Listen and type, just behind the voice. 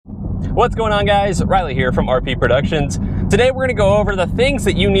What's going on, guys? Riley here from RP Productions. Today we're going to go over the things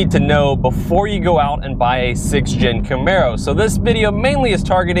that you need to know before you go out and buy a 6th gen Camaro. So this video mainly is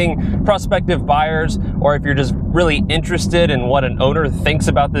targeting prospective buyers, or if you're just really interested in what an owner thinks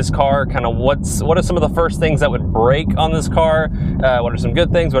about this car, kind of what are some of the first things that would break on this car, what are some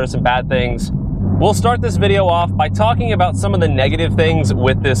good things, what are some bad things. We'll start this video off by talking about some of the negative things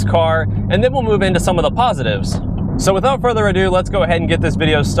with this car, and then we'll move into some of the positives. So without further ado, let's go ahead and get this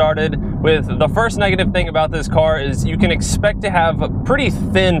video started with the first negative thing about this car is you can expect to have pretty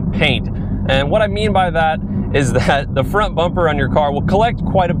thin paint. And what I mean by that is that the front bumper on your car will collect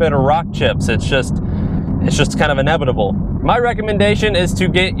quite a bit of rock chips. It's just kind of inevitable. My recommendation is to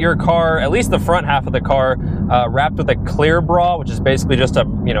get your car, at least the front half of the car, wrapped with a clear bra, which is basically just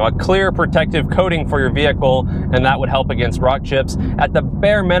a clear protective coating for your vehicle, and that would help against rock chips. At the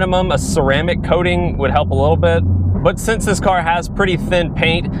bare minimum, a ceramic coating would help a little bit. But since this car has pretty thin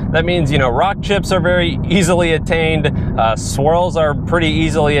paint, that means, rock chips are very easily attained, swirls are pretty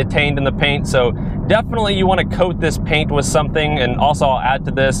easily attained in the paint, so definitely you want to coat this paint with something. And also I'll add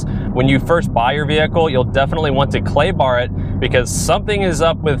to this, when you first buy your vehicle, you'll definitely want to clay bar it, because something is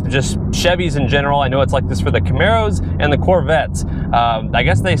up with just Chevys in general. I know it's like this for the Camaros and the Corvettes. I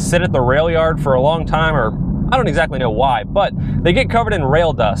guess they sit at the rail yard for a long time, or I don't exactly know why, but they get covered in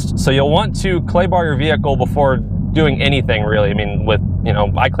rail dust. So you'll want to clay bar your vehicle before doing anything really. I mean,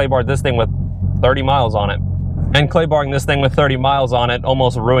 I clay barred this thing with 30 miles on it. And clay barring this thing with 30 miles on it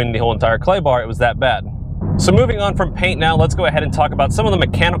almost ruined the whole entire clay bar. It was that bad. So moving on from paint now, let's go ahead and talk about some of the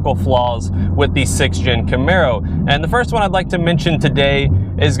mechanical flaws with the 6th gen Camaro. And the first one I'd like to mention today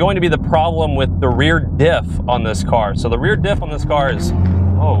is going to be the problem with the rear diff on this car. So the rear diff on this car is,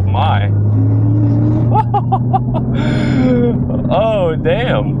 oh my. Oh,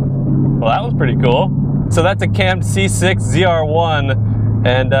 damn. Well, that was pretty cool. So that's a cammed C6 ZR1,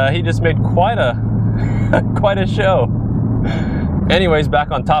 and he just made quite a show. Anyways,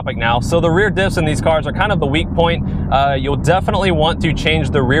 back on topic now. So the rear diffs in these cars are kind of the weak point. You'll definitely want to change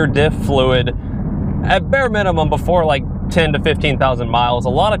the rear diff fluid at bare minimum before like 10 to 15,000 miles. A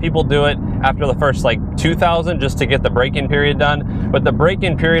lot of people do it after the first like 2,000 just to get the break-in period done. But the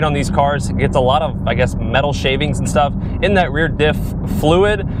break-in period on these cars gets a lot of, I guess, metal shavings and stuff in that rear diff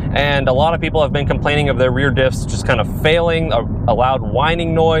fluid. And a lot of people have been complaining of their rear diffs just kind of failing, a loud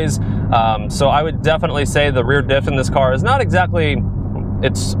whining noise. So I would definitely say the rear diff in this car is not exactly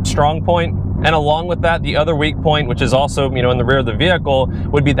its strong point. And along with that, the other weak point, which is also, in the rear of the vehicle,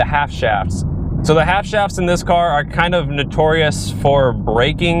 would be the half shafts. So the half shafts in this car are kind of notorious for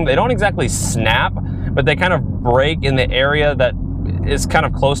breaking. They don't exactly snap, but they kind of break in the area that is kind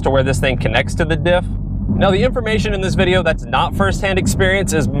of close to where this thing connects to the diff. Now, the information in this video that's not firsthand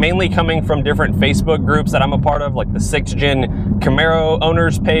experience is mainly coming from different Facebook groups that I'm a part of, like the 6th gen Camaro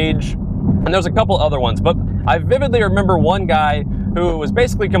owners page. And there's a couple other ones, but I vividly remember one guy who was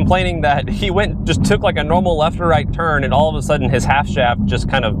basically complaining that he just took like a normal left or right turn, and all of a sudden his half shaft just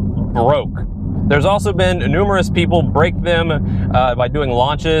kind of broke. There's also been numerous people break them by doing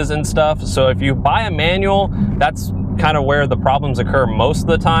launches and stuff. So if you buy a manual, that's kind of where the problems occur most of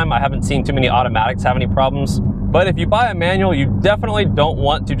the time. I haven't seen too many automatics have any problems. But if you buy a manual, you definitely don't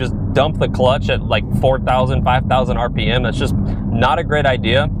want to just dump the clutch at like 4,000, 5,000 RPM. That's just not a great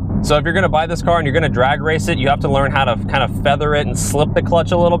idea. So if you're going to buy this car and you're going to drag race it, you have to learn how to kind of feather it and slip the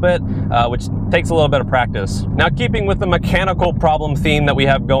clutch a little bit, which takes a little bit of practice. Now, keeping with the mechanical problem theme that we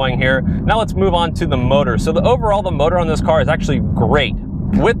have going here, now let's move on to the motor. So the motor on this car is actually great.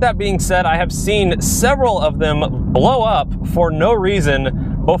 With that being said, I have seen several of them blow up for no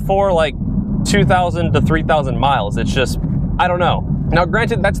reason before like 2,000 to 3,000 miles. It's just, I don't know. Now,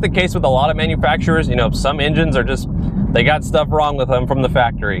 granted, that's the case with a lot of manufacturers. Some engines are just, they got stuff wrong with them from the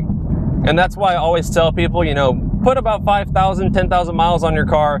factory. And that's why I always tell people, put about 5,000, 10,000 miles on your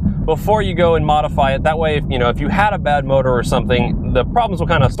car before you go and modify it. That way, if you had a bad motor or something, the problems will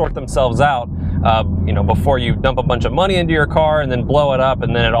kind of sort themselves out, before you dump a bunch of money into your car and then blow it up,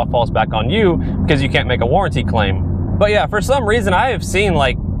 and then it all falls back on you because you can't make a warranty claim. But yeah, for some reason, I have seen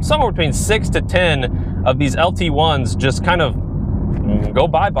like somewhere between 6 to 10 of these LT1s just kind of go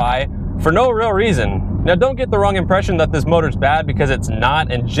bye-bye for no real reason. Now, don't get the wrong impression that this motor's bad, because it's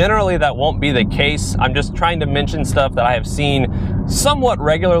not, and generally that won't be the case. I'm just trying to mention stuff that I have seen somewhat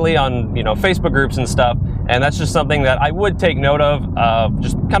regularly on, Facebook groups and stuff, and that's just something that I would take note of.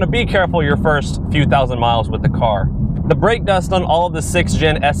 Just kind of be careful your first few thousand miles with the car. The brake dust on all of the 6th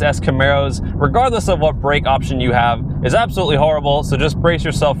gen SS Camaros, regardless of what brake option you have, is absolutely horrible, so just brace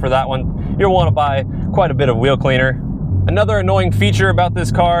yourself for that one. You'll want to buy quite a bit of wheel cleaner. Another annoying feature about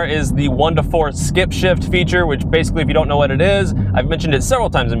this car is the 1-to-4 skip shift feature, which basically, if you don't know what it is, I've mentioned it several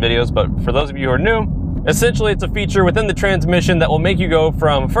times in videos, but for those of you who are new, essentially it's a feature within the transmission that will make you go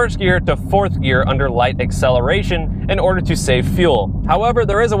from first gear to fourth gear under light acceleration in order to save fuel. However,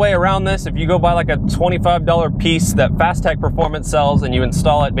 there is a way around this. If you go buy like a $25 piece that Fastech Performance sells and you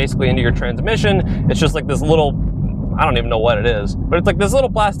install it basically into your transmission, it's just like this little, I don't even know what it is, but it's like this little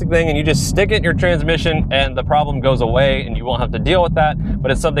plastic thing, and you just stick it in your transmission and the problem goes away and you won't have to deal with that,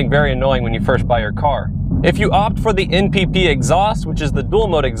 but it's something very annoying when you first buy your car. If you opt for the NPP exhaust, which is the dual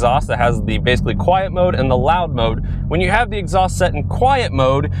mode exhaust that has the basically quiet mode and the loud mode, when you have the exhaust set in quiet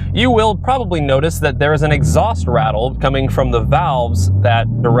mode, you will probably notice that there is an exhaust rattle coming from the valves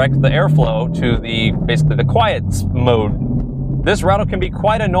that direct the airflow to the basically the quiet mode. This rattle can be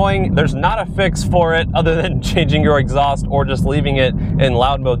quite annoying. There's not a fix for it other than changing your exhaust or just leaving it in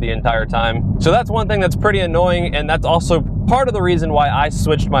loud mode the entire time. So that's one thing that's pretty annoying, and that's also part of the reason why I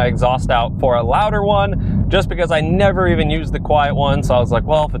switched my exhaust out for a louder one, just because I never even used the quiet one. So I was like,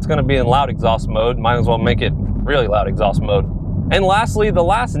 well, if it's gonna be in loud exhaust mode, might as well make it really loud exhaust mode. And lastly, the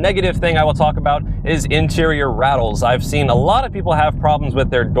last negative thing I will talk about is interior rattles. I've seen a lot of people have problems with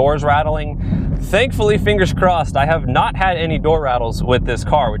their doors rattling. Thankfully, fingers crossed, I have not had any door rattles with this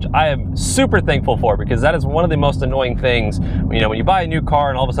car, which I am super thankful for, because that is one of the most annoying things. You know, when you buy a new car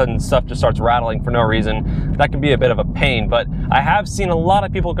and all of a sudden stuff just starts rattling for no reason, that can be a bit of a pain. But I have seen a lot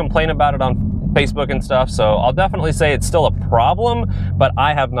of people complain about it on Facebook and stuff, so I'll definitely say it's still a problem, but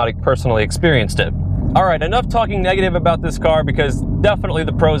I have not personally experienced it. All right, enough talking negative about this car, because definitely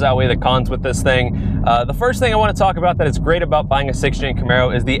the pros outweigh the cons with this thing. The first thing I want to talk about that is great about buying a 6th-gen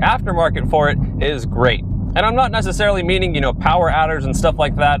Camaro is the aftermarket for it is great. And I'm not necessarily meaning, you know, power adders and stuff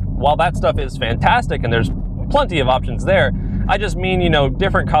like that. While that stuff is fantastic and there's plenty of options there, I just mean, you know,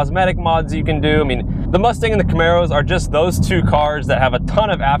 different cosmetic mods you can do. I mean, the Mustang and the Camaros are just those two cars that have a ton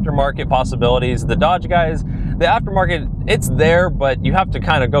of aftermarket possibilities. The Dodge guys, the aftermarket, it's there, but you have to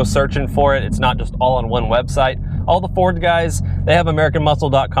kind of go searching for it. It's not just all on one website. All the Ford guys, they have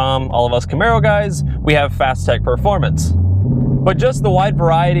AmericanMuscle.com. All of us Camaro guys, we have Fastech Performance. But just the wide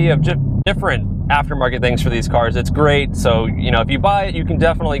variety of different aftermarket things for these cars, it's great. So, you know, if you buy it, you can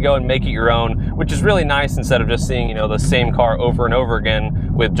definitely go and make it your own, which is really nice instead of just seeing, you know, the same car over and over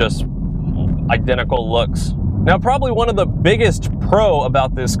again with just identical looks. Now, probably one of the biggest pro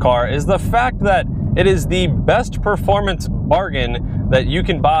about this car is the fact that it is the best performance bargain that you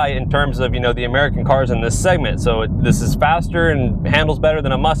can buy in terms of, you know, the American cars in this segment. So this is faster and handles better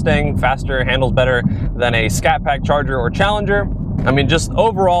than a Mustang, faster, handles better than a Scat Pack Charger or Challenger. I mean, just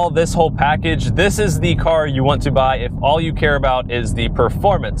overall, this whole package, this is the car you want to buy if all you care about is the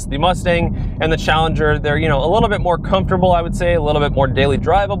performance. The Mustang and the Challenger, they're, you know, a little bit more comfortable, I would say, a little bit more daily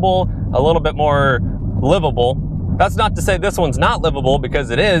drivable, a little bit more livable. That's not to say this one's not livable,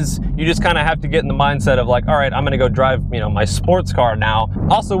 because it is. You just kind of have to get in the mindset of like, all right, I'm going to go drive, you know, my sports car now.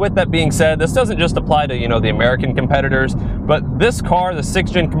 Also, with that being said, this doesn't just apply to, you know, the American competitors, but this car, the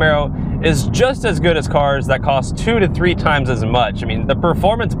 6th-gen Camaro, is just as good as cars that cost 2 to 3 times as much. I mean, the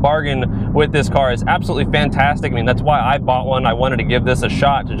performance bargain with this car is absolutely fantastic. I mean, that's why I bought one. I wanted to give this a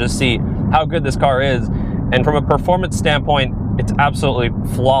shot to just see how good this car is. And from a performance standpoint, it's absolutely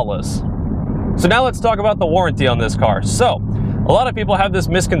flawless. So now let's talk about the warranty on this car. So, a lot of people have this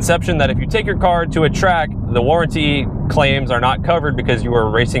misconception that if you take your car to a track, the warranty claims are not covered because you were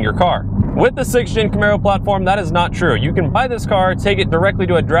racing your car. With the 6th-gen Camaro platform, that is not true. You can buy this car, take it directly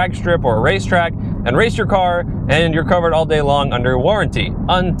to a drag strip or a racetrack, and race your car, and you're covered all day long under warranty,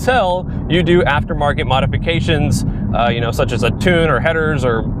 until you do aftermarket modifications, you know, such as a tune or headers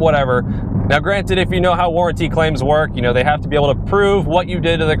or whatever. Now, granted, if you know how warranty claims work, you know, they have to be able to prove what you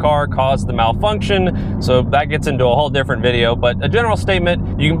did to the car caused the malfunction, so that gets into a whole different video. But a general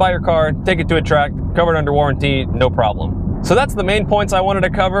statement, you can buy your car, take it to a track, covered under warranty, no problem. So that's the main points I wanted to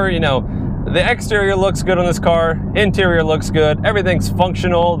cover. You know, the exterior looks good on this car, interior looks good, everything's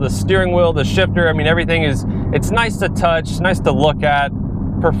functional, the steering wheel, the shifter, I mean, everything is, it's nice to touch, nice to look at,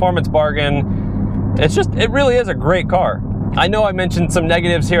 performance bargain. It's just, it really is a great car. I know I mentioned some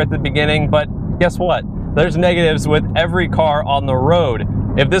negatives here at the beginning, but guess what? There's negatives with every car on the road.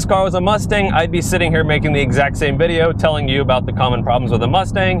 If this car was a Mustang, I'd be sitting here making the exact same video telling you about the common problems with a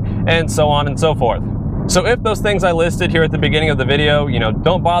Mustang and so on and so forth. So if those things I listed here at the beginning of the video, you know,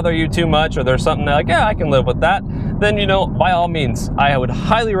 don't bother you too much, or there's something like, yeah, I can live with that, then, you know, by all means, I would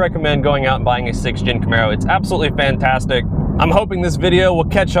highly recommend going out and buying a 6th-gen Camaro. It's absolutely fantastic. I'm hoping this video will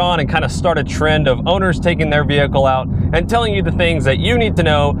catch on and kind of start a trend of owners taking their vehicle out and telling you the things that you need to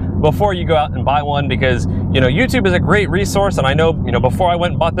know before you go out and buy one, because You know, YouTube is a great resource, and I know, you know, before I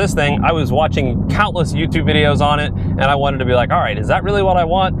went and bought this thing, I was watching countless YouTube videos on it, and I wanted to be like, all right, is that really what I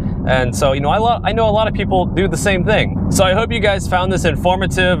want? And so, you know, I know a lot of people do the same thing. So I hope you guys found this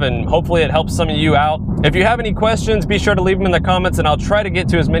informative, and hopefully it helps some of you out. If you have any questions, be sure to leave them in the comments, and I'll try to get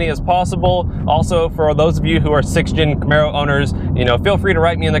to as many as possible. Also, for those of you who are 6th gen Camaro owners, you know, feel free to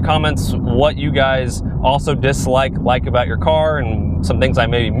write me in the comments what you guys also dislike about your car, and some things I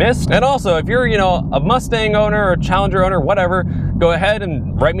maybe missed. And also, if you're, you know, a Mustang owner or Challenger owner, whatever, go ahead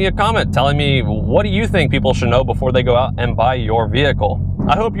and write me a comment telling me, what do you think people should know before they go out and buy your vehicle?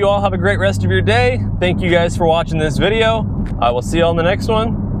 I hope you all have a great rest of your day. Thank you guys for watching this video. I will see you on the next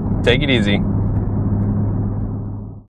one. Take it easy.